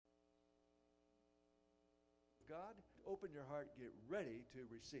God. Open your heart, get ready to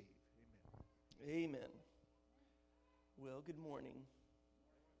receive. Amen. Amen. Well, good morning.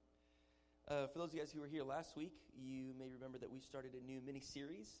 For those of you guys who were here last week, you may remember that we started a new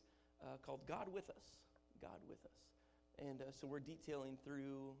mini-series called God With Us. God With Us. And so we're detailing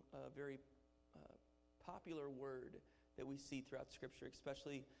through a very popular word that we see throughout Scripture,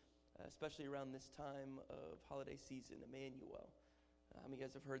 especially around this time of holiday season, Emmanuel. You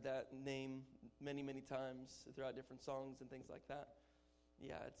guys have heard that name many, many times throughout different songs and things like that.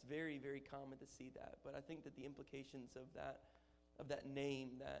 Yeah, it's very, very common to see that. But I think that the implications of that name,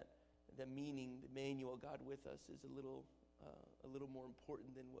 that meaning, Emmanuel, God with us, is a little more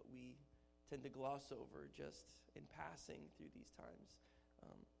important than what we tend to gloss over just in passing through these times.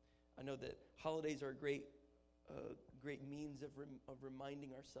 I know that holidays are a great means of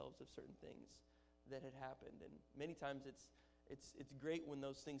reminding ourselves of certain things that had happened, and many times it's great when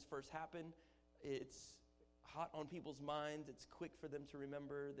those things first happen. It's hot on people's minds. It's quick for them to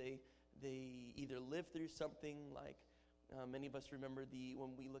remember. They either live through something like many of us remember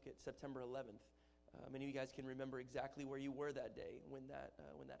when we look at September 11th. Many of you guys can remember exactly where you were that day when that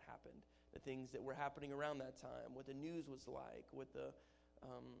happened. The things that were happening around that time, what the news was like, what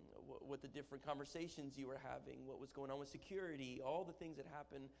the different conversations you were having, what was going on with security, all the things that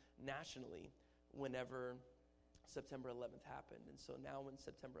happened nationally whenever September 11th happened. And so now when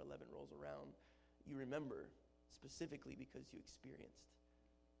September 11th rolls around, you remember specifically because you experienced.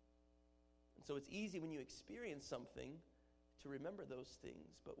 And so it's easy when you experience something to remember those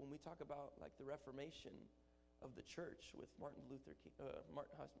things. But when we talk about like the Reformation of the church with Martin Luther,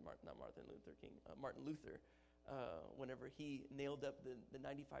 whenever he nailed up the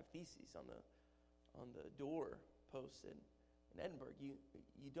 95 Theses on the door post in Edinburgh,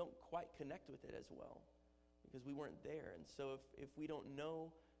 you don't quite connect with it as well because we weren't there. And so if we don't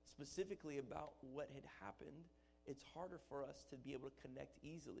know specifically about what had happened, it's harder for us to be able to connect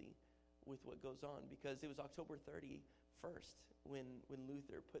easily with what goes on, because it was October 31st when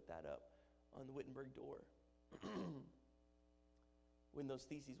Luther put that up on the Wittenberg door. When those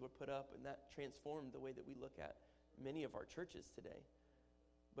theses were put up, and that transformed the way that we look at many of our churches today.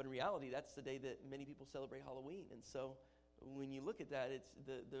 But in reality, that's the day that many people celebrate Halloween. And so when you look at that, it's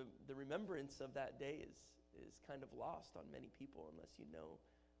the remembrance of that day is kind of lost on many people unless you know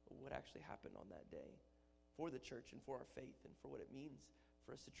what actually happened on that day for the church and for our faith and for what it means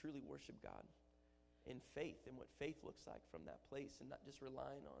for us to truly worship God in faith and what faith looks like from that place, and not just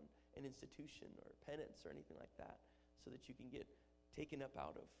relying on an institution or penance or anything like that so that you can get taken up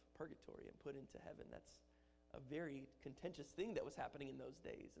out of purgatory and put into heaven. That's a very contentious thing that was happening in those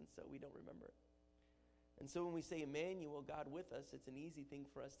days, and so we don't remember it. And so when we say Emmanuel, God with us, it's an easy thing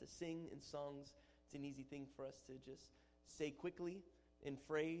for us to sing in songs. It's an easy thing for us to just say quickly in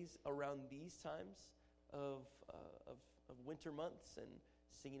phrase around these times of winter months and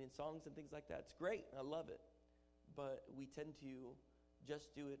singing in songs and things like that. It's great. I love it. But we tend to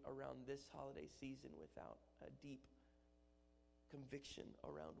just do it around this holiday season without a deep conviction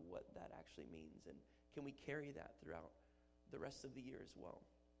around what that actually means. And can we carry that throughout the rest of the year as well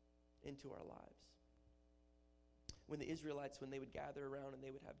into our lives? When the Israelites, when they would gather around and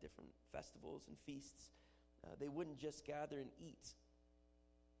they would have different festivals and feasts, they wouldn't just gather and eat.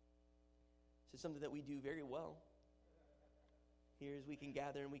 So something that we do very well here is we can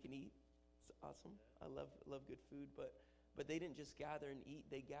gather and we can eat. It's awesome. I love good food, but they didn't just gather and eat.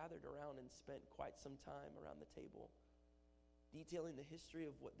 They gathered around and spent quite some time around the table, detailing the history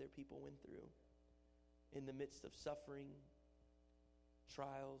of what their people went through in the midst of suffering,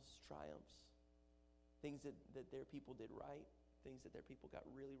 trials, triumphs, things that their people did right, things that their people got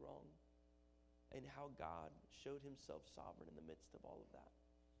really wrong, and how God showed himself sovereign in the midst of all of that.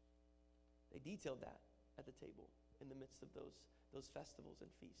 They detailed that at the table in the midst of those festivals and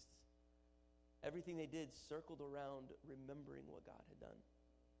feasts. Everything they did circled around remembering what God had done.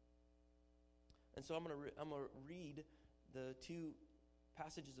 And so I'm going to read the two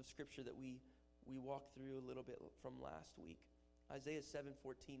passages of Scripture that we walked through a little bit from last week. Isaiah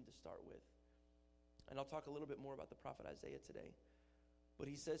 7:14 to start with. And I'll talk a little bit more about the prophet Isaiah today. But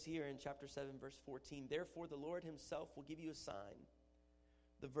he says here in chapter 7, verse 14, "Therefore the Lord himself will give you a sign.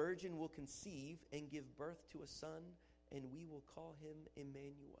 The virgin will conceive and give birth to a son, and we will call him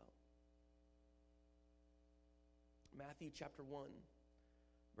Emmanuel." Matthew chapter 1,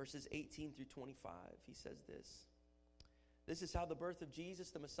 verses 18 through 25, he says this. "This is how the birth of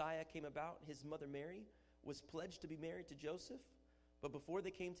Jesus, the Messiah, came about. His mother Mary was pledged to be married to Joseph, but before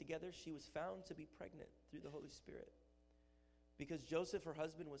they came together, she was found to be pregnant through the Holy Spirit. Because Joseph, her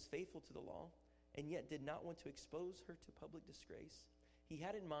husband, was faithful to the law and yet did not want to expose her to public disgrace, he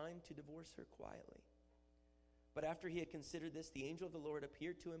had in mind to divorce her quietly. But after he had considered this, the angel of the Lord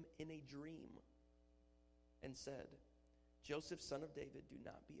appeared to him in a dream and said, Joseph, son of David, do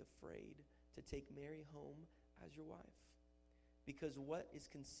not be afraid to take Mary home as your wife, because what is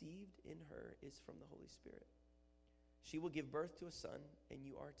conceived in her is from the Holy Spirit. She will give birth to a son, and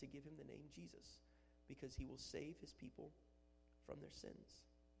you are to give him the name Jesus, because he will save his people from their sins.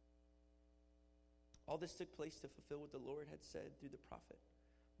 All this took place to fulfill what the Lord had said through the prophet.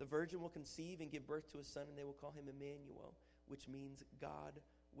 The virgin will conceive and give birth to a son, and they will call him Emmanuel, which means God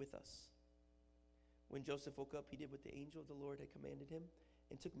with us. When Joseph woke up, he did what the angel of the Lord had commanded him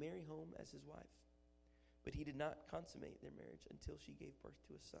and took Mary home as his wife. But he did not consummate their marriage until she gave birth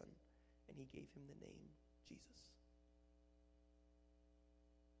to a son, and he gave him the name Jesus.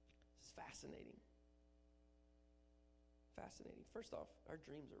 This is fascinating. Fascinating. First off, our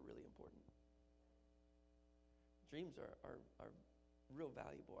dreams are really important. Dreams are real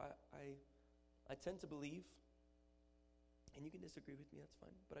valuable. I tend to believe, and you can disagree with me, that's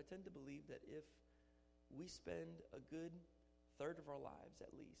fine, but I tend to believe that if we spend a good third of our lives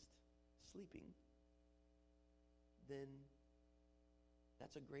at least sleeping, then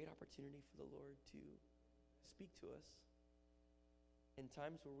that's a great opportunity for the Lord to speak to us in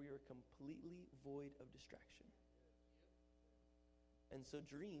times where we are completely void of distraction. And so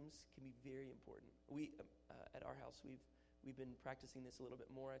dreams can be very important. We at our house we've been practicing this a little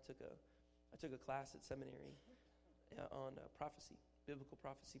bit more. I took a class at seminary on prophecy, biblical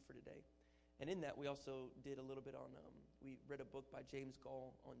prophecy for today. And in that, we also did a little bit on, we read a book by James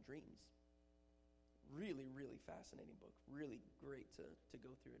Gall on dreams. Really, really fascinating book. Really great to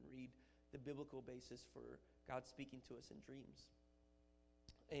go through and read the biblical basis for God speaking to us in dreams.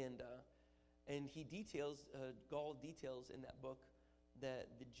 And he details, Gall details in that book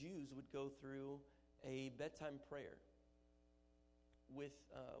that the Jews would go through a bedtime prayer with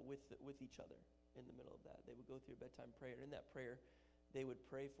each other in the middle of that. They would go through a bedtime prayer. And in that prayer, they would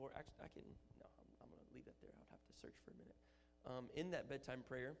pray for, I'm going to leave that there. I would have to search for a minute. In that bedtime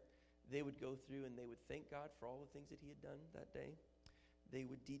prayer, they would go through and they would thank God for all the things that he had done that day. They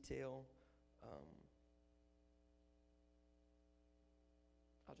would detail,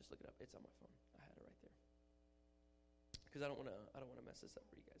 I'll just look it up. It's on my phone. I had it right there. Because I don't want to mess this up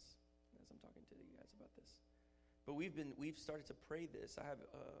for you guys as I'm talking to you guys about this. But we've started to pray this. I have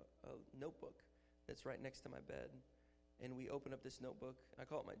a notebook that's right next to my bed. And we open up this notebook. I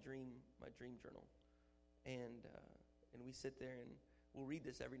call it my dream journal. And we sit there and we'll read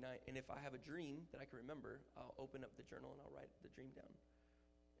this every night. And if I have a dream that I can remember, I'll open up the journal and I'll write the dream down.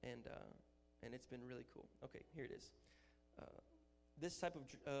 And it's been really cool. Okay, here it is. This type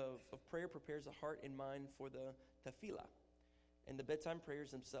of prayer prepares the heart and mind for the tefillah and the bedtime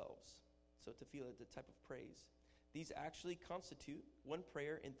prayers themselves. So tefillah, the type of praise. These actually constitute one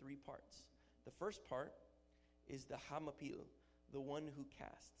prayer in 3 parts. The first part is the hamapil, the one who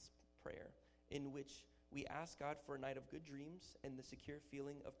casts prayer, in which we ask God for a night of good dreams and the secure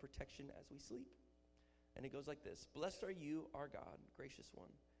feeling of protection as we sleep. And it goes like this. Blessed are you, our God, gracious one,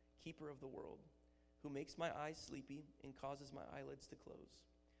 keeper of the world, who makes my eyes sleepy and causes my eyelids to close.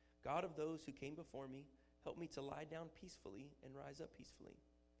 God of those who came before me, help me to lie down peacefully and rise up peacefully.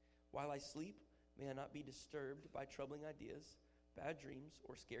 While I sleep, may I not be disturbed by troubling ideas, bad dreams,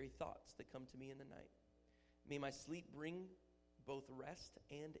 or scary thoughts that come to me in the night. May my sleep bring both rest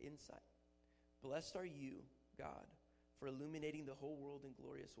and insight. Blessed are you, God, for illuminating the whole world in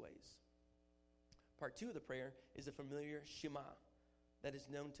glorious ways. Part 2 of the prayer is the familiar Shema that is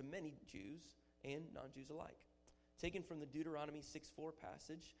known to many Jews and non-Jews alike. Taken from the Deuteronomy 6:4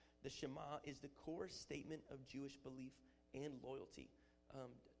 passage, the Shema is the core statement of Jewish belief and loyalty.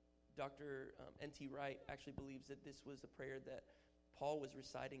 Dr. N.T. Wright actually believes that this was the prayer that Paul was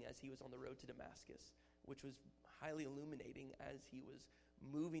reciting as he was on the road to Damascus, which was highly illuminating as he was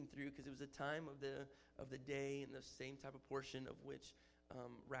moving through, because it was a time of the day and the same type of portion of which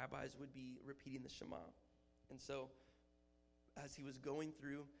rabbis would be repeating the Shema. And so as he was going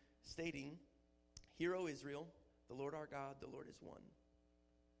through stating, Hear, O Israel, the Lord our God, the Lord is one.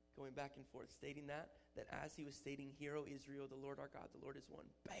 Going back and forth, stating that as he was stating, Hear, O Israel, the Lord our God, the Lord is one,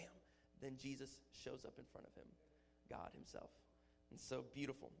 bam, then Jesus shows up in front of him, God himself. And so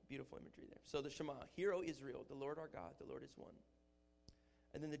beautiful, beautiful imagery there. So the Shema, Hear, O Israel, the Lord our God, the Lord is one.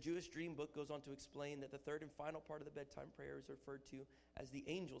 And then the Jewish Dream Book goes on to explain that the third and final part of the bedtime prayer is referred to as the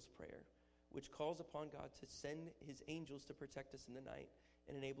angel's prayer, which calls upon God to send his angels to protect us in the night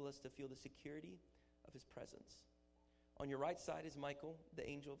and enable us to feel the security of his presence. On your right side is Michael, the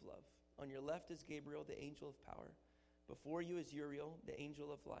angel of love. On your left is Gabriel, the angel of power. Before you is Uriel, the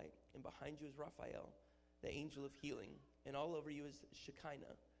angel of light. And behind you is Raphael, the angel of healing. And all over you is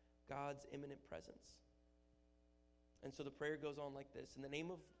Shekinah, God's imminent presence. And so the prayer goes on like this. In the name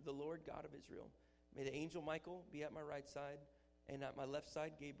of the Lord God of Israel, may the angel Michael be at my right side, and at my left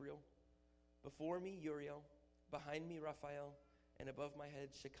side Gabriel. Before me Uriel, behind me Raphael, and above my head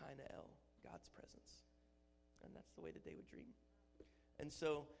Shekinah El, God's presence. And that's the way that they would dream. And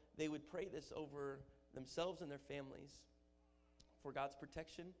so they would pray this over themselves and their families for God's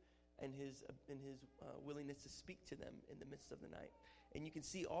protection and his willingness to speak to them in the midst of the night. And you can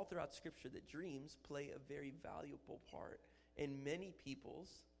see all throughout Scripture that dreams play a very valuable part in many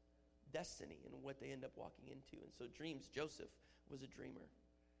people's destiny and what they end up walking into. And so dreams, Joseph was a dreamer.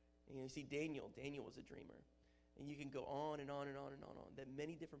 And you see Daniel was a dreamer. And you can go on and on and on and on, that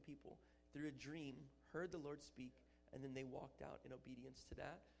many different people through a dream heard the Lord speak, and then they walked out in obedience to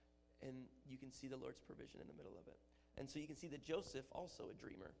that. And you can see the Lord's provision in the middle of it. And so you can see that Joseph, also a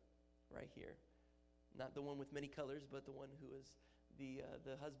dreamer, right here. Not the one with many colors, but the one who was the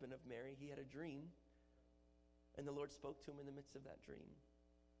husband of Mary. He had a dream, and the Lord spoke to him in the midst of that dream.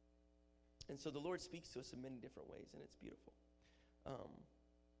 And so the Lord speaks to us in many different ways, and it's beautiful.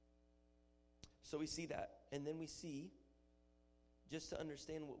 So we see that, and then we see, just to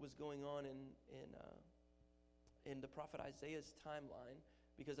understand what was going on in the prophet Isaiah's timeline,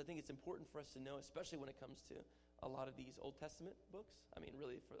 because I think it's important for us to know, especially when it comes to a lot of these Old Testament books. I mean,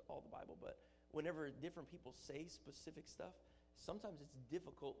 really for all the Bible, but whenever different people say specific stuff, sometimes it's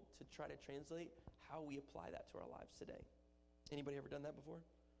difficult to try to translate how we apply that to our lives today. Anybody ever done that before?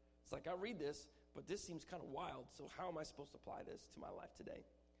 It's like, I read this, but this seems kind of wild, so how am I supposed to apply this to my life today?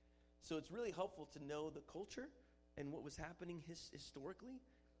 So it's really helpful to know the culture and what was happening historically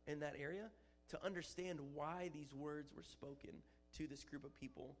in that area to understand why these words were spoken to this group of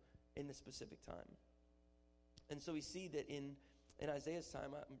people in this specific time. And so we see that in Isaiah's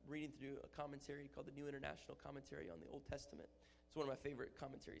time, I'm reading through a commentary called the New International Commentary on the Old Testament. It's one of my favorite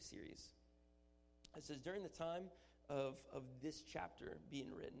commentary series. It says, during the time of this chapter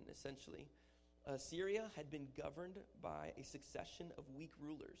being written, essentially, Syria had been governed by a succession of weak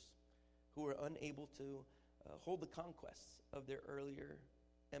rulers who were unable to hold the conquests of their earlier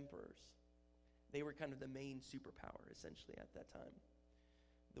emperors. They were kind of the main superpower, essentially, at that time.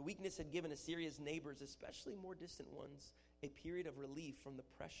 The weakness had given Assyria's neighbors, especially more distant ones, a period of relief from the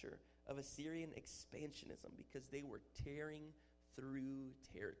pressure of Assyrian expansionism, because they were tearing through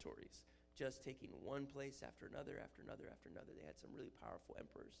territories, just taking one place after another, after another, after another. They had some really powerful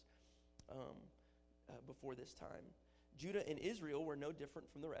emperors before this time. Judah and Israel were no different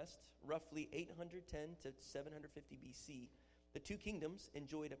from the rest. Roughly 810 to 750 BC, the two kingdoms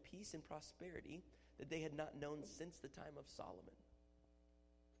enjoyed a peace and prosperity that they had not known since the time of Solomon.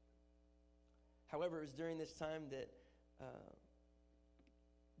 However, it was during this time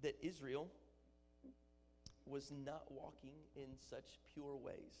that Israel was not walking in such pure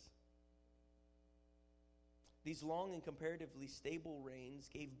ways. These long and comparatively stable reigns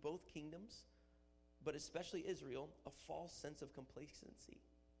gave both kingdoms, but especially Israel, a false sense of complacency.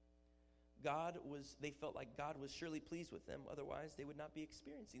 They felt like God was surely pleased with them, otherwise they would not be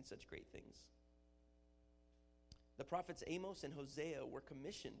experiencing such great things. The prophets Amos and Hosea were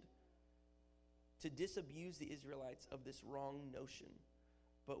commissioned to disabuse the Israelites of this wrong notion,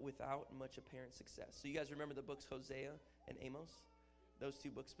 but without much apparent success. So you guys remember the books Hosea and Amos? Those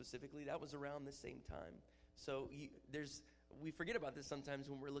two books specifically? That was around the same time. So we forget about this sometimes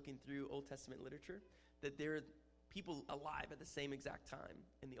when we're looking through Old Testament literature, that there are people alive at the same exact time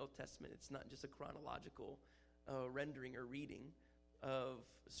in the Old Testament. It's not just a chronological rendering or reading of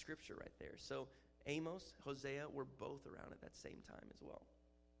Scripture right there. So Amos, Hosea were both around at that same time as well.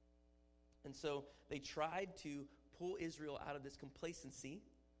 And so they tried to pull Israel out of this complacency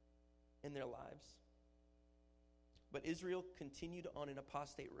in their lives. But Israel continued on an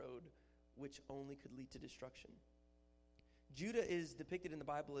apostate road, which only could lead to destruction. Judah is depicted in the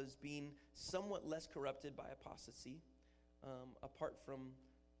Bible as being somewhat less corrupted by apostasy, apart from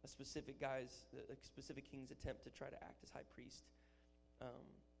a specific king's attempt to try to act as high priest.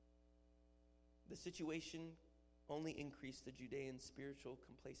 The situation only increased the Judean spiritual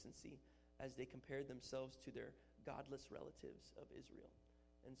complacency as they compared themselves to their godless relatives of Israel.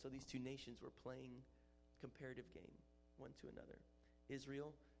 And so these two nations were playing comparative game one to another.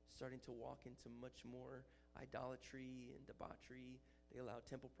 Israel starting to walk into much more idolatry and debauchery. They allowed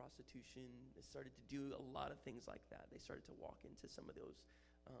temple prostitution. They started to do a lot of things like that. They started to walk into some of those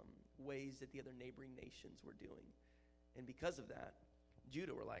ways that the other neighboring nations were doing. And because of that,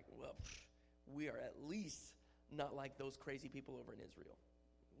 Judah were like, well, we are at least not like those crazy people over in Israel.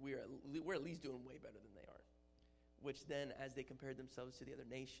 We're at least doing way better than they are. Which then, as they compared themselves to the other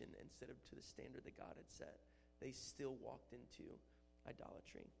nation instead of to the standard that God had set, they still walked into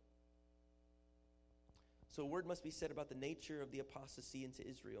idolatry. So a word must be said about the nature of the apostasy into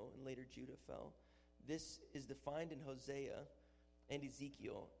Israel, and later Judah fell. This is defined in Hosea and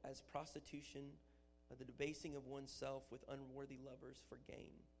Ezekiel as prostitution, the debasing of oneself with unworthy lovers for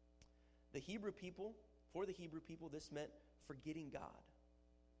gain. For the Hebrew people, this meant forgetting God.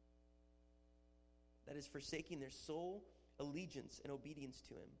 That is, forsaking their sole allegiance and obedience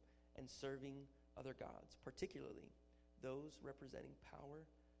to him and serving other gods, particularly those representing power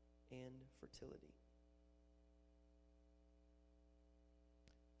and fertility.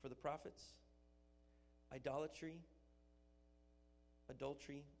 For the prophets, idolatry,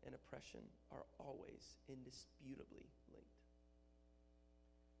 adultery, and oppression are always indisputably linked.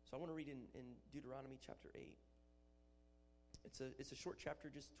 So I want to read in Deuteronomy chapter 8. It's a short chapter,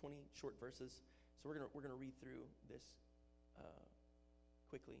 just 20 short verses. So we're gonna read through this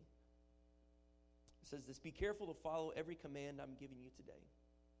quickly. It says this: "Be careful to follow every command I'm giving you today,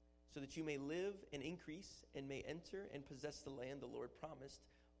 so that you may live and increase and may enter and possess the land the Lord promised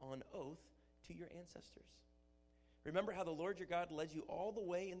on oath to your ancestors. Remember how the Lord your God led you all the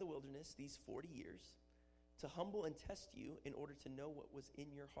way in the wilderness these 40 years to humble and test you in order to know what was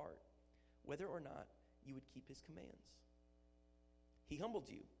in your heart, whether or not you would keep his commands. He humbled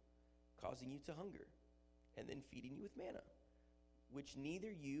you, causing you to hunger, and then feeding you with manna, which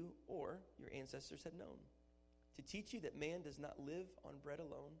neither you or your ancestors had known, to teach you that man does not live on bread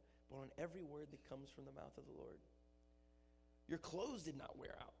alone, but on every word that comes from the mouth of the Lord. Your clothes did not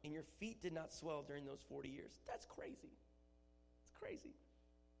wear out, and your feet did not swell during those 40 years." That's crazy. It's crazy.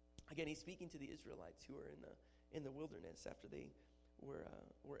 Again, he's speaking to the Israelites who are in the wilderness after they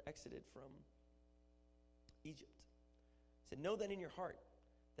were exited from Egypt. He said, "Know that in your heart,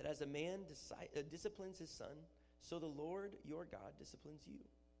 that as a man disciplines his son, so the Lord your God disciplines you.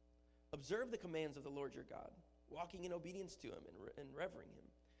 Observe the commands of the Lord your God, walking in obedience to him and revering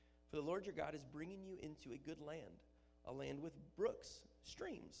him. For the Lord your God is bringing you into a good land, a land with brooks,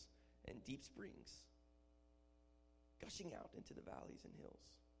 streams, and deep springs, gushing out into the valleys and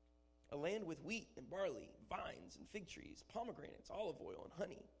hills. A land with wheat and barley, vines and fig trees, pomegranates, olive oil, and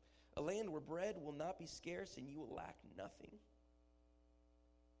honey. A land where bread will not be scarce and you will lack nothing.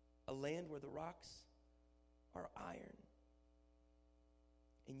 A land where the rocks are iron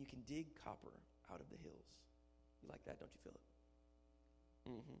and you can dig copper out of the hills." You like that, don't you, Philip?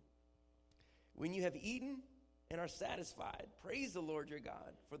 Mm-hmm. "When you have eaten and are satisfied, praise the Lord your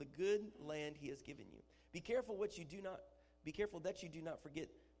God for the good land he has given you. Be careful that you do not forget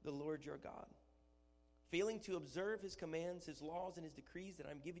the Lord your God, failing to observe his commands, his laws, and his decrees that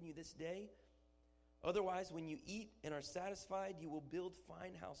I'm giving you this day. Otherwise, when you eat and are satisfied, you will build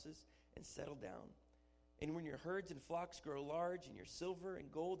fine houses and settle down. And when your herds and flocks grow large, and your silver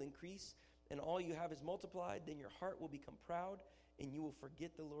and gold increase, and all you have is multiplied, then your heart will become proud, and you will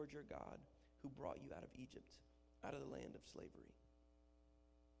forget the Lord your God, who brought you out of Egypt, out of the land of slavery.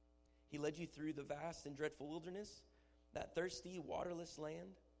 He led you through the vast and dreadful wilderness, that thirsty, waterless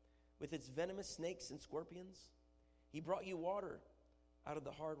land, with its venomous snakes and scorpions. He brought you water out of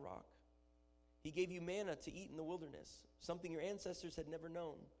the hard rock. He gave you manna to eat in the wilderness, something your ancestors had never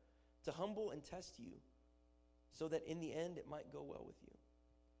known, to humble and test you, so that in the end it might go well with you.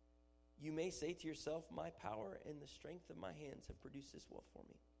 You may say to yourself, my power and the strength of my hands have produced this wealth for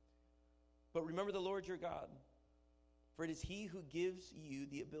me. But remember the Lord your God, for it is he who gives you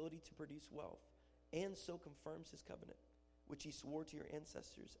the ability to produce wealth, and so confirms his covenant, which he swore to your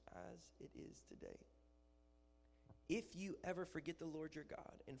ancestors as it is today. If you ever forget the Lord your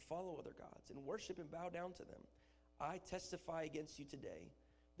God and follow other gods and worship and bow down to them, I testify against you today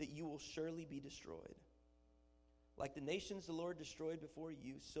that you will surely be destroyed. Like the nations the Lord destroyed before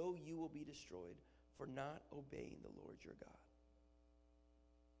you, so you will be destroyed for not obeying the Lord your God."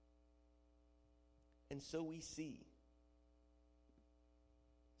 And so we see,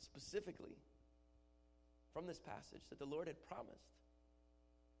 specifically from this passage, that the Lord had promised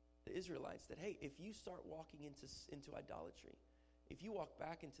the Israelites that, hey, if you start walking into idolatry, if you walk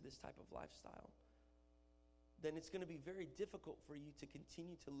back into this type of lifestyle, then it's going to be very difficult for you to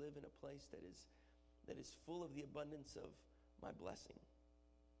continue to live in a place that is full of the abundance of my blessing.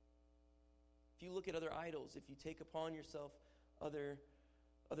 If you look at other idols, if you take upon yourself other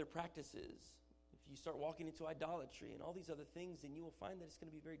practices, if you start walking into idolatry and all these other things, then you will find that it's going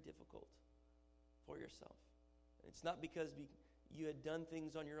to be very difficult for yourself. And it's not because you had done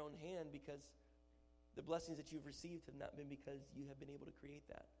things on your own hand, because the blessings that you've received have not been because you have been able to create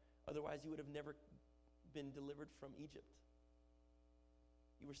that. Otherwise, you would have never been delivered from Egypt.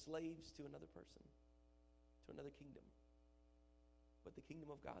 You were slaves to another person, to another kingdom. But the kingdom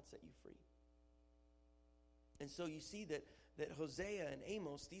of God set you free. And so you see that Hosea and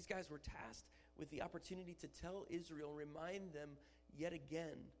Amos, these guys were tasked with the opportunity to tell Israel, remind them yet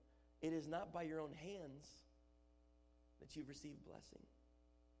again, it is not by your own hands that you've received blessing.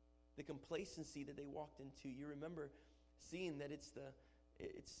 The complacency that they walked into, you remember seeing that it's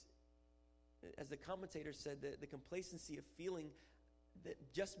as the commentator said, the complacency of feeling that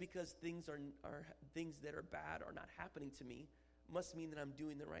just because things are things that are bad are not happening to me must mean that I'm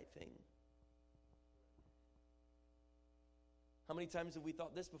doing the right thing. How many times have we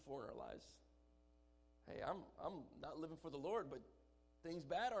thought this before in our lives? Hey, I'm not living for the Lord, but things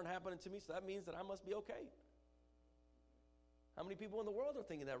bad aren't happening to me, so that means that I must be okay. How many people in the world are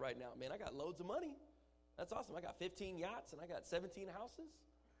thinking that right now? Man, I got loads of money. That's awesome. I got 15 yachts, and I got 17 houses,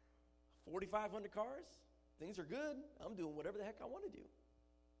 4,500 cars. Things are good. I'm doing whatever the heck I want to do.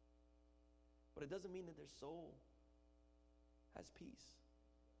 But it doesn't mean that their soul has peace.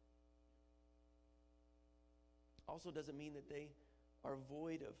 Also doesn't mean that they are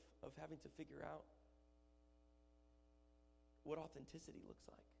void of having to figure out what authenticity looks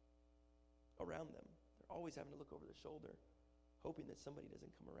like around them. They're always having to look over their shoulder, hoping that somebody doesn't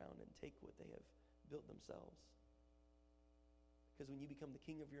come around and take what they have built themselves. Because when you become the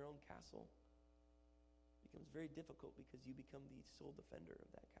king of your own castle, it becomes very difficult because you become the sole defender of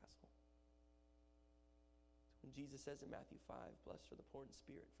that castle. When Jesus says in Matthew 5, blessed are the poor in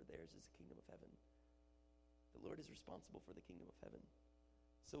spirit, for theirs is the kingdom of heaven. The Lord is responsible for the kingdom of heaven.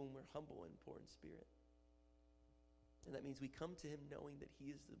 So when we're humble and poor in spirit, and that means we come to him knowing that he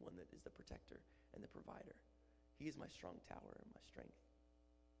is the one that is the protector and the provider. He is my strong tower and my strength.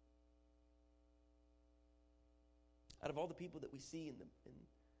 Out of all the people that we see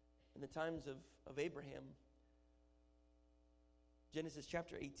in the times of Abraham, Genesis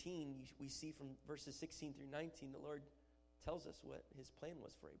chapter 18, we see from verses 16 through 19, the Lord tells us what his plan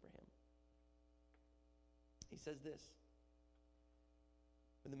was for Abraham. He says this,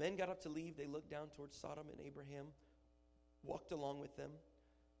 when the men got up to leave, they looked down towards Sodom, and Abraham walked along with them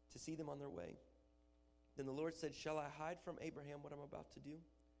to see them on their way. Then the Lord said, shall I hide from Abraham what I'm about to do?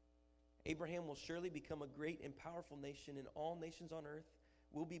 Abraham will surely become a great and powerful nation, and all nations on earth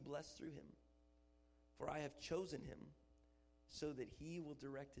will be blessed through him. For I have chosen him so that he will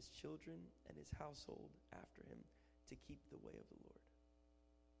direct his children and his household after him to keep the way of the Lord.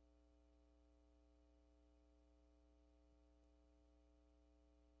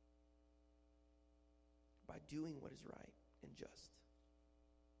 By doing what is right and just,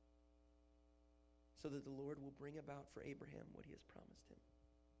 so that the Lord will bring about for Abraham what he has promised him.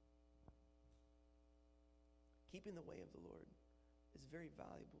 Keeping the way of the Lord is very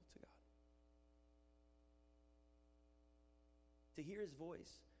valuable to God. To hear his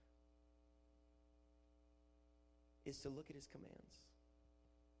voice is to look at his commands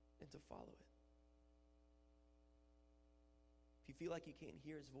and to follow it. If you feel like you can't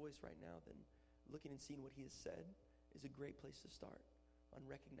hear his voice right now, then looking and seeing what he has said is a great place to start on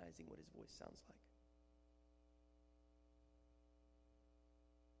recognizing what his voice sounds like.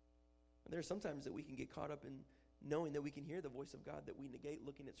 And there are sometimes that we can get caught up in knowing that we can hear the voice of God that we negate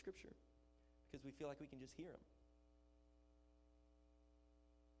looking at Scripture because we feel like we can just hear him.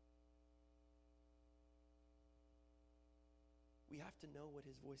 We have to know what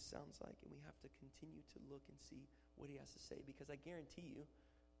his voice sounds like, and we have to continue to look and see what he has to say, because I guarantee you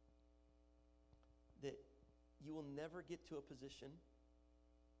that you will never get to a position,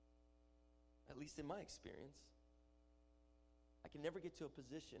 at least in my experience, I can never get to a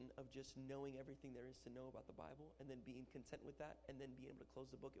position of just knowing everything there is to know about the Bible and then being content with that and then being able to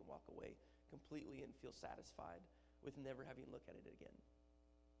close the book and walk away completely and feel satisfied with never having to look at it again.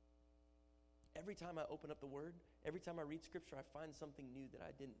 Every time I open up the Word, every time I read Scripture, I find something new that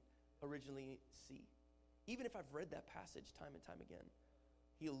I didn't originally see. Even if I've read that passage time and time again,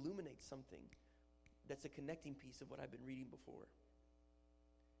 he illuminates something that's a connecting piece of what I've been reading before.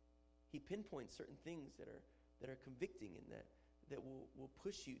 He pinpoints certain things that are convicting and that will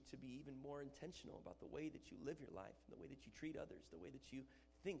push you to be even more intentional about the way that you live your life, and the way that you treat others, the way that you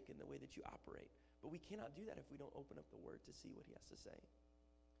think, and the way that you operate. But we cannot do that if we don't open up the Word to see what he has to say.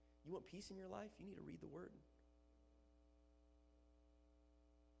 You want peace in your life? You need to read the Word.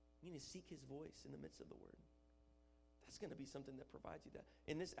 You need to seek his voice in the midst of the Word. That's going to be something that provides you that.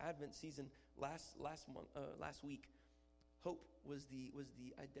 In this Advent season, last week, hope was the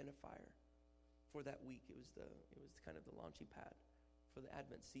identifier for that week. It was kind of the launching pad for the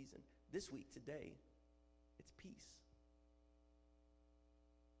Advent season. This week, today, it's peace.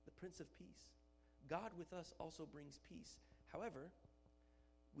 The Prince of Peace. God with us also brings peace. However,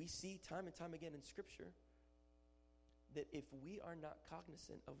 we see time and time again in Scripture that if we are not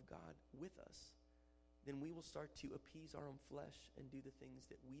cognizant of God with us, then we will start to appease our own flesh and do the things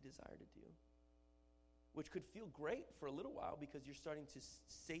that we desire to do which could feel great for a little while because you're starting to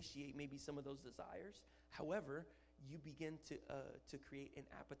satiate maybe some of those desires. However, you begin to create an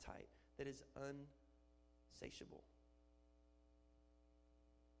appetite that is unsatiable.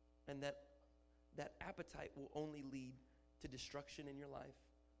 And that appetite will only lead to destruction in your life,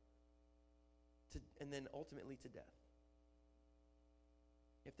 and then ultimately to death.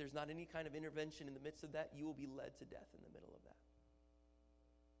 If there's not any kind of intervention in the midst of that, you will be led to death in the middle of that.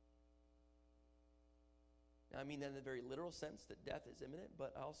 Now, I mean that in a very literal sense, that death is imminent,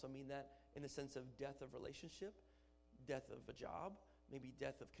 but I also mean that in the sense of death of relationship, death of a job, maybe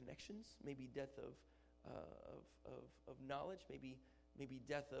death of connections, maybe death of knowledge, maybe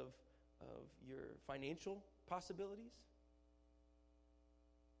death of your financial possibilities.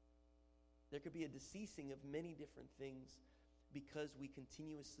 There could be a deceasing of many different things because we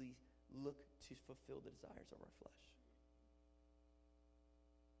continuously look to fulfill the desires of our flesh.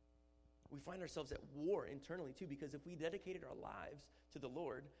 We find ourselves at war internally too, because if we dedicated our lives to the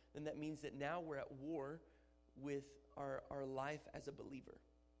Lord, then that means that now we're at war with our life as a believer.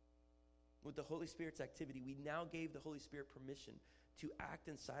 With the Holy Spirit's activity, we now gave the Holy Spirit permission to act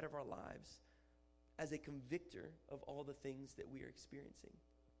inside of our lives as a convictor of all the things that we are experiencing.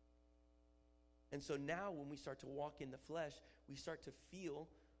 And so now when we start to walk in the flesh, we start to feel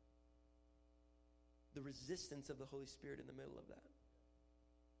the resistance of the Holy Spirit in the middle of that.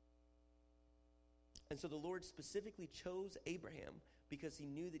 And so the Lord specifically chose Abraham because he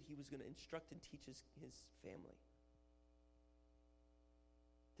knew that he was going to instruct and teach his family.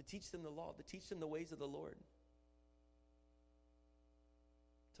 To teach them the law, to teach them the ways of the Lord.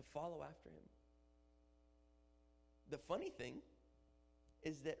 To follow after him. The funny thing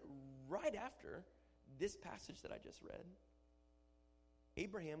is that right after this passage that I just read,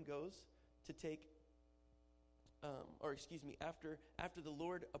 Abraham goes to take, after the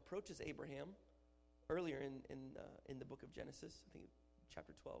Lord approaches Abraham, earlier in the book of Genesis, I think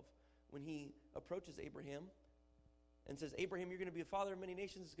chapter 12, when he approaches Abraham and says, Abraham, you're going to be a father of many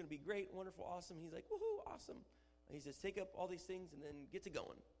nations. It's going to be great, wonderful, awesome. He's like, woohoo, awesome. And he says, take up all these things and then get to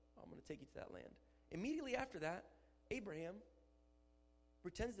going. I'm going to take you to that land. Immediately after that, Abraham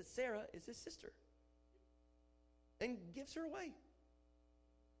pretends that Sarah is his sister and gives her away.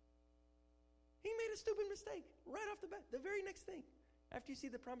 He made a stupid mistake right off the bat. The very next thing, after you see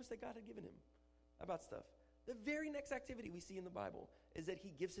the promise that God had given him about stuff, the very next activity we see in the Bible is that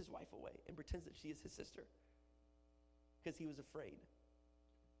he gives his wife away and pretends that she is his sister because he was afraid.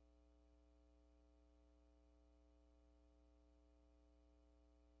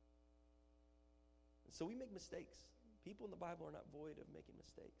 So we make mistakes. People in the Bible are not void of making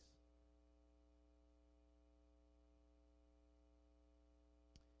mistakes.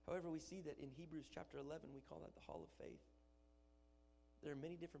 However, we see that in Hebrews chapter 11, we call that the Hall of Faith. There are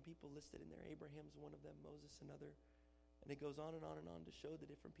many different people listed in there. Abraham's one of them, Moses another. And it goes on and on and on to show the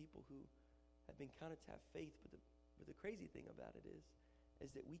different people who have been counted to have faith. But the crazy thing about it is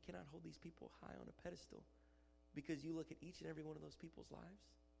that we cannot hold these people high on a pedestal, because you look at each and every one of those people's lives,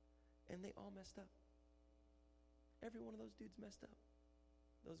 and they all messed up. Every one of those dudes messed up.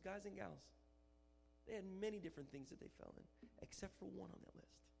 Those guys and gals. They had many different things that they fell in, except for one on that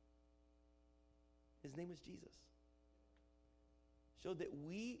list. His name was Jesus. Showed that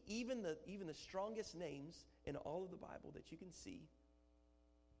we, even the strongest names in all of the Bible that you can see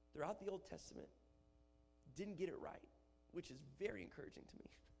throughout the Old Testament, didn't get it right, which is very encouraging to me.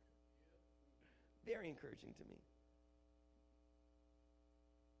 Very encouraging to me.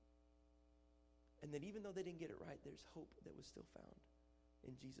 And that even though they didn't get it right, there's hope that was still found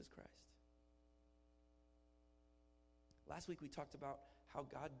in Jesus Christ. Last week we talked about how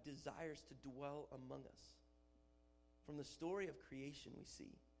God desires to dwell among us. From the story of creation we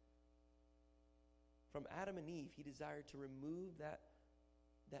see. From Adam and Eve, he desired to remove that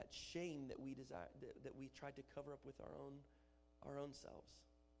shame that we tried to cover up with our own selves.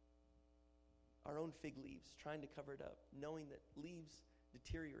 Our own fig leaves, trying to cover it up, knowing that leaves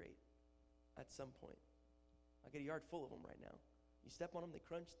deteriorate at some point. I get a yard full of them right now. You step on them, they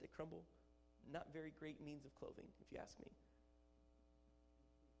crunch, they crumble. Not very great means of clothing, if you ask me.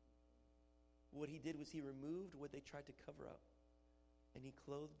 What he did was he removed what they tried to cover up, and he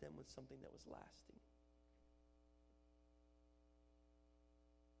clothed them with something that was lasting.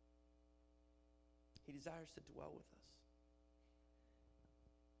 He desires to dwell with us.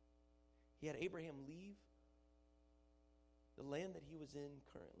 He had Abraham leave the land that he was in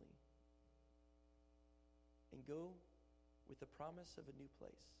currently and go with the promise of a new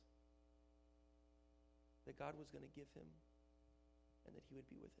place that God was going to give him and that he would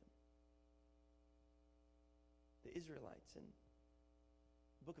be with him. The Israelites in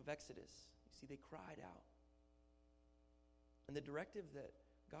the book of Exodus, See, they cried out. And the directive that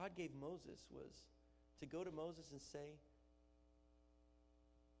God gave Moses was to go to Moses and say,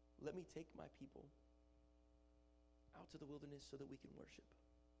 let me take my people out to the wilderness so that we can worship.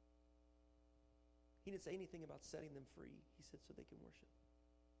 He didn't say anything about setting them free. He said so they can worship.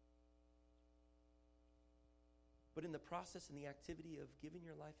 But in the process and the activity of giving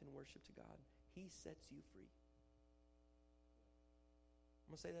your life in worship to God, he sets you free.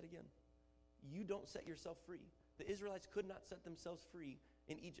 I'm going to say that again. You don't set yourself free. The Israelites could not set themselves free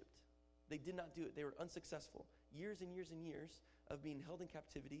in Egypt. They did not do it. They were unsuccessful. Years and years and years of being held in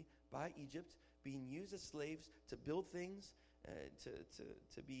captivity by Egypt, being used as slaves to build things,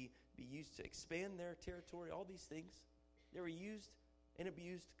 to be used to expand their territory, all these things. They were used and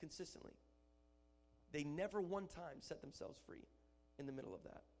abused consistently. They never one time set themselves free in the middle of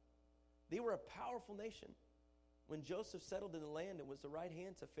that. They were a powerful nation. When Joseph settled in the land and was the right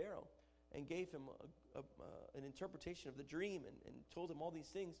hand to Pharaoh and gave him an interpretation of the dream and told him all these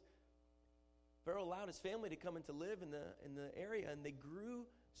things, Pharaoh allowed his family to come and to live in the area, and they grew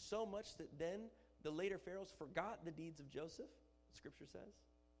so much that then the later pharaohs forgot the deeds of Joseph, Scripture says.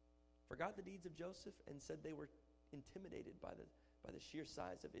 Forgot the deeds of Joseph and said they were intimidated by the sheer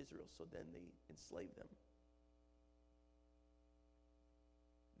size of Israel, so then they enslaved them.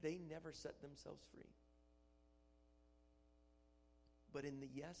 They never set themselves free. But in the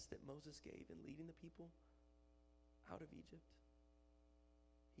yes that Moses gave in leading the people out of Egypt,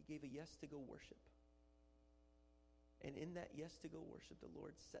 he gave a yes to go worship. And in that yes to go worship, the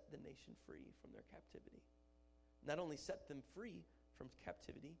Lord set the nation free from their captivity. Not only set them free from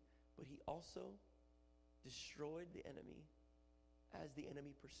captivity, but he also destroyed the enemy as the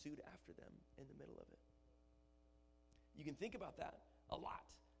enemy pursued after them in the middle of it. You can think about that a lot.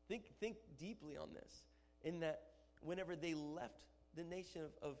 Think deeply on this, in that whenever they left the nation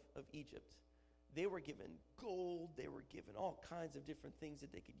of Egypt, they were given gold, they were given all kinds of different things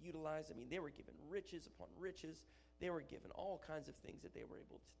that they could utilize. I mean, they were given riches upon riches. They were given all kinds of things that they were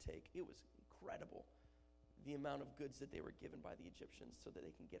able to take. It was incredible, the amount of goods that they were given by the Egyptians so that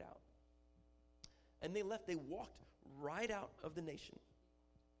they can get out. And they left, they walked right out of the nation.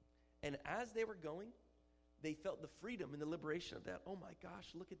 And as they were going, they felt the freedom and the liberation of that. Oh my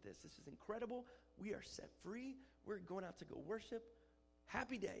gosh, look at this. This is incredible. We are set free. We're going out to go worship.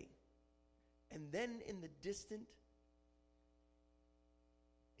 Happy day. And then in the distance,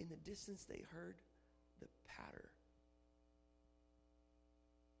 they heard the patter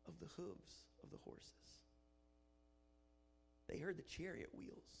of the hooves of the horses. They heard the chariot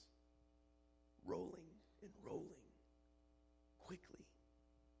wheels rolling and rolling quickly,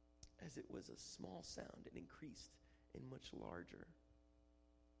 as it was a small sound and increased in much larger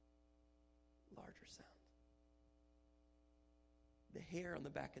sound. The hair on the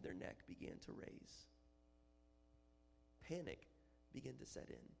back of their neck began to raise. Panic began to set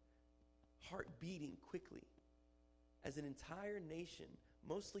in. Heart beating quickly as an entire nation,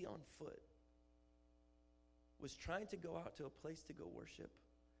 mostly on foot, was trying to go out to a place to go worship.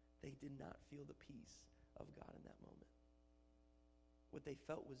 They did not feel the peace of God in that moment. What they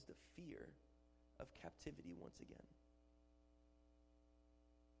felt was the fear of captivity once again.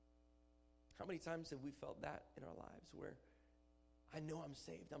 How many times have we felt that in our lives, where I know I'm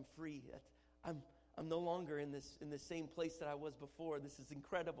saved, I'm free, I'm no longer in the same place that I was before. This is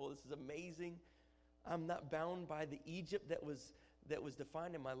incredible. This is amazing. I'm not bound by the Egypt that was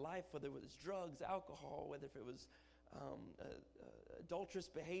defined in my life, whether it was drugs, alcohol, whether if it was adulterous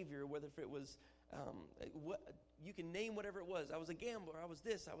behavior, whether if it was you can name whatever it was. I was a gambler, I was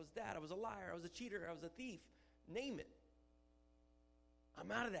this, I was that, I was a liar, I was a cheater, I was a thief. Name it.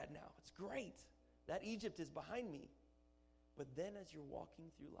 I'm out of that now. It's great. That Egypt is behind me. But then as you're walking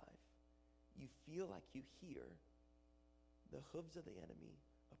through life, you feel like you hear the hooves of the enemy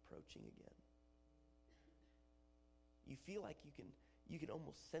approaching again. You feel like you can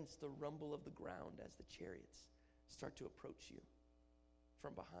almost sense the rumble of the ground as the chariots start to approach you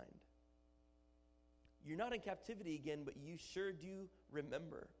from behind. You're not in captivity again, but you sure do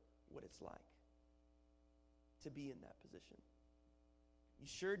remember what it's like to be in that position. You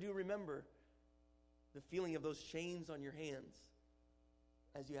sure do remember the feeling of those chains on your hands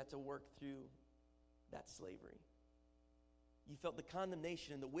as you had to work through that slavery. You felt the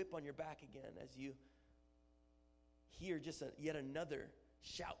condemnation and the whip on your back again as you hear just yet another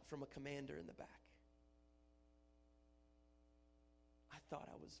shout from a commander in the back. I thought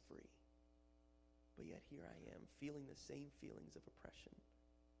I was free, but yet here I am feeling the same feelings of oppression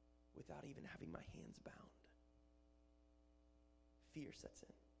without even having my hands bound. Fear sets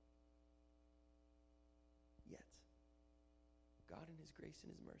in. Yet, God in his grace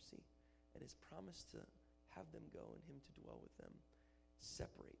and his mercy and his promise to have them go and him to dwell with them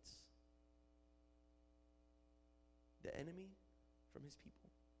separates the enemy from his people,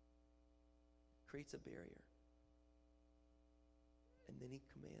 creates a barrier, and then he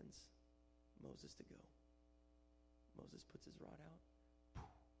commands Moses to go. Moses puts his rod out.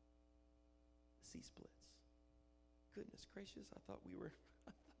 The sea splits. Goodness gracious, I thought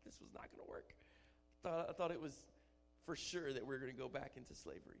this was not going to work. I thought it was for sure that we're going to go back into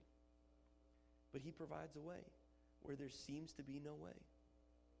slavery. But he provides a way where there seems to be no way.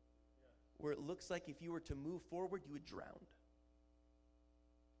 Where it looks like if you were to move forward, you would drown.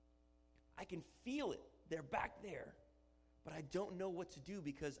 I can feel it. They're back there. But I don't know what to do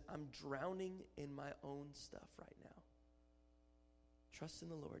because I'm drowning in my own stuff right now. Trust in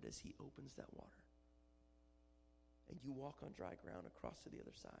the Lord as he opens that water. And you walk on dry ground across to the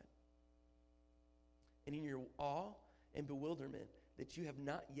other side. And in your awe and bewilderment that you have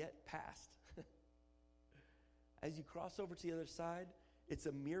not yet passed, as you cross over to the other side, it's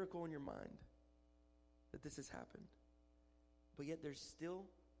a miracle in your mind that this has happened. But yet there's still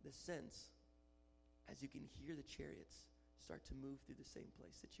the sense, as you can hear the chariots start to move through the same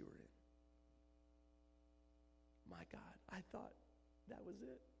place that you were in. My God, I thought that was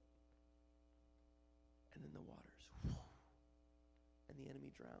it. And then the waters, and the enemy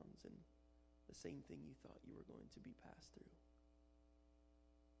drowns, and the same thing you thought you were going to be passed through.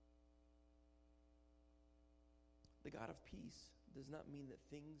 The God of peace does not mean that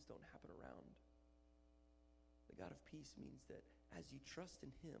things don't happen around. The God of peace means that as you trust in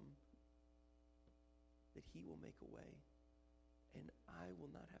him, that he will make a way, and I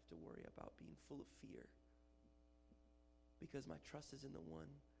will not have to worry about being full of fear, because my trust is in the one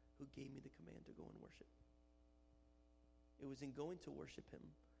who gave me the command to go and worship. It was in going to worship him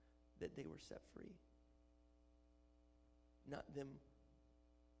that they were set free, not them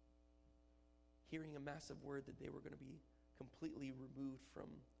hearing a massive word that they were going to be completely removed from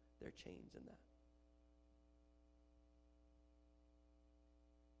their chains and that.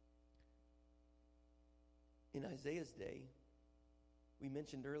 In Isaiah's day, we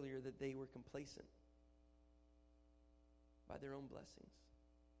mentioned earlier that they were complacent by their own blessings,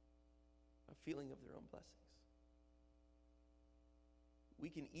 a feeling of their own blessings. We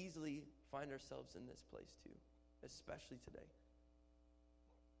can easily find ourselves in this place too, especially today.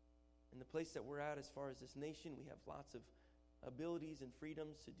 In the place that we're at as far as this nation, we have lots of abilities and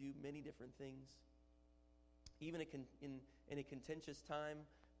freedoms to do many different things. Even in a contentious time,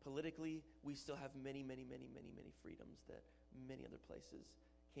 politically, we still have many, many, many, many, many freedoms that many other places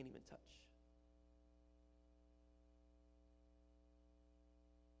can't even touch.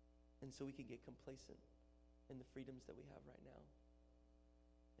 And so we can get complacent in the freedoms that we have right now,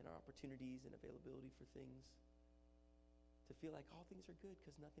 and our opportunities and availability for things, to feel like all things are good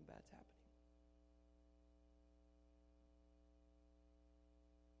because nothing bad's happening.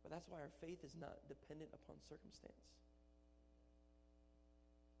 But that's why our faith is not dependent upon circumstance.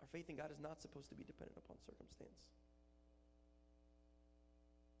 Our faith in God is not supposed to be dependent upon circumstance.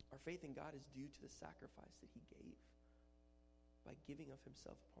 Our faith in God is due to the sacrifice that he gave by giving of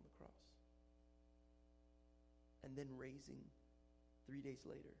himself upon the cross and then raising 3 days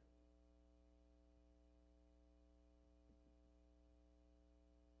later.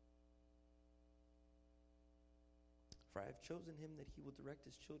 For I have chosen him that he will direct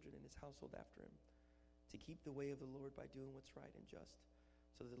his children and his household after him, to keep the way of the Lord by doing what's right and just,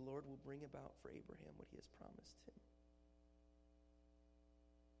 so that the Lord will bring about for Abraham what he has promised him.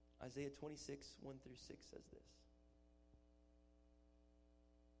 Isaiah 26, 1 through 6 says this.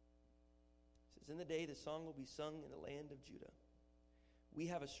 It says, in the day the song will be sung in the land of Judah. We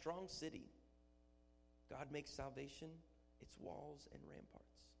have a strong city. God makes salvation its walls and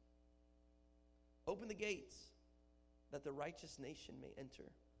ramparts. Open the gates, that the righteous nation may enter,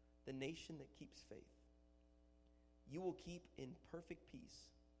 the nation that keeps faith. You will keep in perfect peace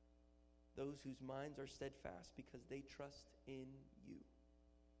those whose minds are steadfast because they trust in you.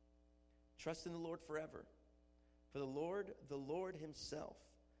 Trust in the Lord forever. For the Lord himself,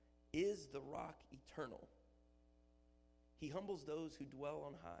 is the rock eternal. He humbles those who dwell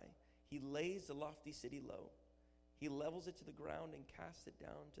on high. He lays the lofty city low. He levels it to the ground and casts it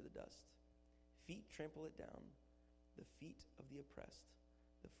down to the dust. Feet trample it down. The feet of the oppressed,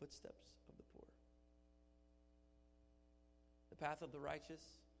 the footsteps of the poor. The path of the righteous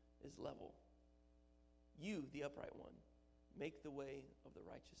is level. You, the upright one, make the way of the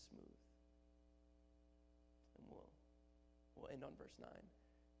righteous smooth. And we'll end on verse 9.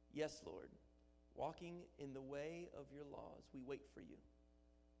 Yes, Lord, walking in the way of your laws, we wait for you.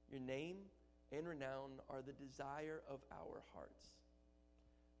 Your name and renown are the desire of our hearts.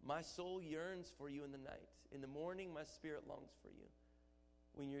 My soul yearns for you in the night. In the morning, my spirit longs for you.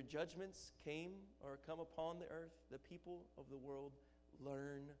 When your judgments come upon the earth, the people of the world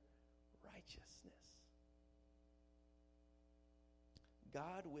learn righteousness.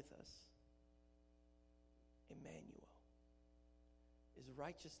 God with us, Emmanuel, is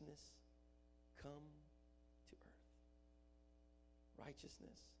righteousness come to earth.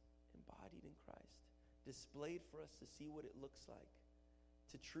 Righteousness embodied in Christ, displayed for us to see what it looks like,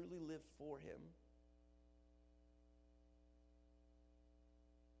 to truly live for Him.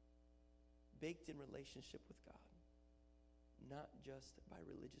 Baked in relationship with God, not just by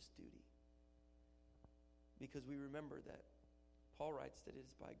religious duty. Because we remember that Paul writes that it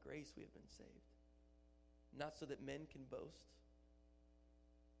is by grace we have been saved, not so that men can boast.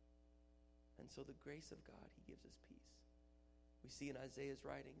 And so the grace of God, He gives us peace. We see in Isaiah's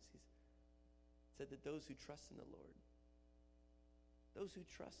writings, He said that those who trust in the Lord,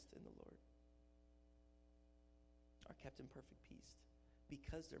 are kept in perfect peace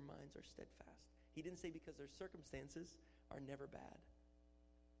because their minds are steadfast. He didn't say because their circumstances are never bad.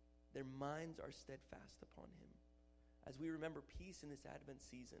 Their minds are steadfast upon Him. As we remember peace in this Advent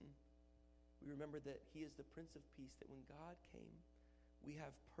season, we remember that He is the Prince of Peace, that when God came, we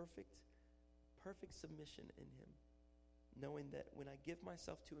have perfect submission in Him, knowing that when I give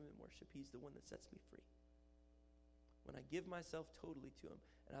myself to Him in worship, He's the one that sets me free. When I give myself totally to Him,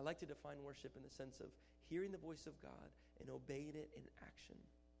 and I like to define worship in the sense of hearing the voice of God and obeying it in action,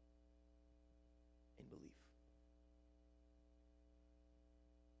 in belief.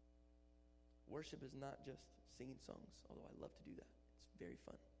 Worship is not just singing songs, although I love to do that. It's very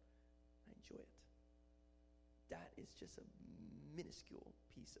fun. I enjoy it. That is just a minuscule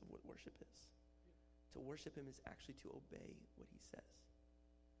piece of what worship is. To worship Him is actually to obey what He says.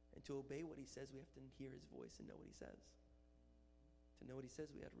 And to obey what He says, we have to hear His voice and know what He says. To know what He says,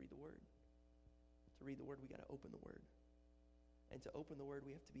 we have to read the Word. To read the Word, we got to open the Word. And to open the Word,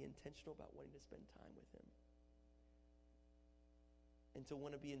 we have to be intentional about wanting to spend time with Him. And to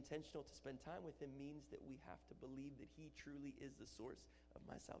want to be intentional to spend time with Him means that we have to believe that He truly is the source of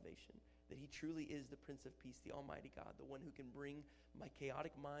my salvation, that He truly is the Prince of Peace, the Almighty God, the one who can bring my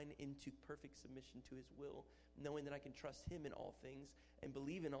chaotic mind into perfect submission to His will, knowing that I can trust Him in all things and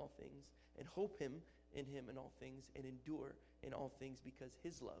believe in all things and hope in Him in all things and endure in all things because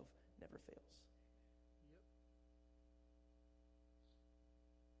His love never fails.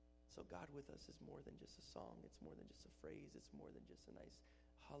 So God with us is more than just a song. It's more than just a phrase. It's more than just a nice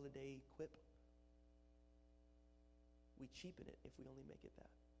holiday quip. We cheapen it if we only make it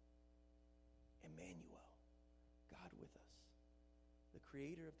that. Emmanuel, God with us, the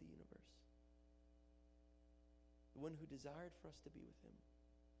creator of the universe, the one who desired for us to be with Him,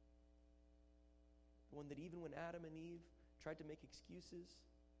 the one that even when Adam and Eve tried to make excuses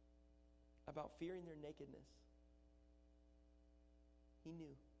about fearing their nakedness, He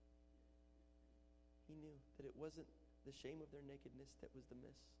knew. He knew that it wasn't the shame of their nakedness that was the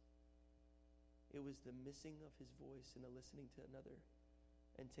miss. It was the missing of His voice and the listening to another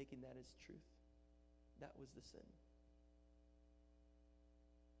and taking that as truth. That was the sin.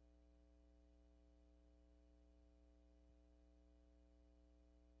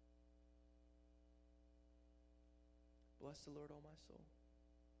 Bless the Lord, O my soul,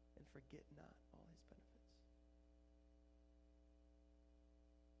 and forget not all His benefits.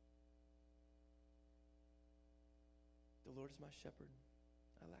 The Lord is my shepherd,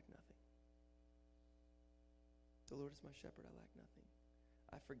 I lack nothing. The Lord is my shepherd, I lack nothing.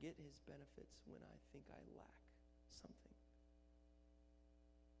 I forget His benefits when I think I lack something.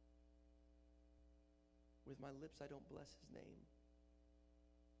 With my lips, I don't bless His name.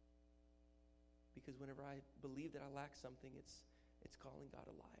 Because whenever I believe that I lack something, it's calling God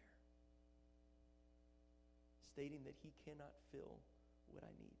a liar. Stating that He cannot fill what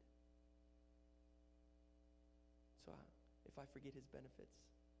I need. So if I forget His benefits,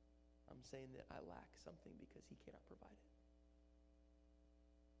 I'm saying that I lack something because He cannot provide it.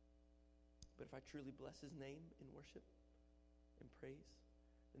 But if I truly bless His name in worship and praise,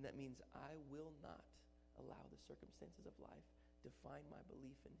 then that means I will not allow the circumstances of life define my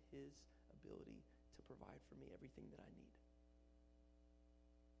belief in His ability to provide for me everything that I need.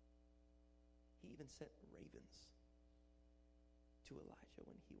 He even sent ravens to Elijah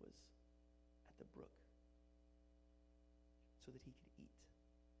when he was at the brook so that he could eat.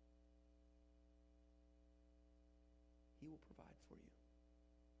 He will provide for you.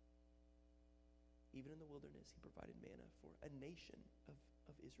 Even in the wilderness, He provided manna for a nation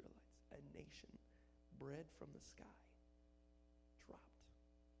of Israelites, a nation, bread from the sky, dropped.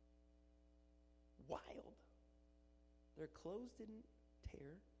 Wild. Their clothes didn't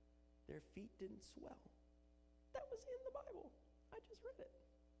tear. their feet didn't swell. That was in the Bible. I just read it.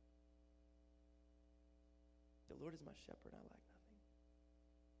 The Lord is my shepherd, I lack nothing.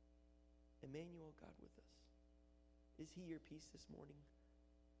 Emmanuel, God with us. Is he your peace this morning?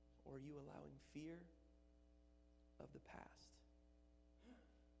 Or are you allowing fear of the past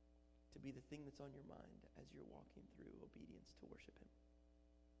to be the thing that's on your mind as you're walking through obedience to worship him?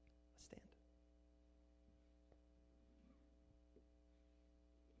 Let's stand.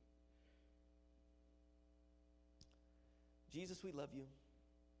 Jesus, we love you.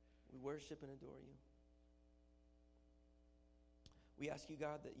 We worship and adore you. We ask you,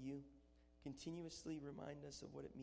 God, that you continuously remind us of what it means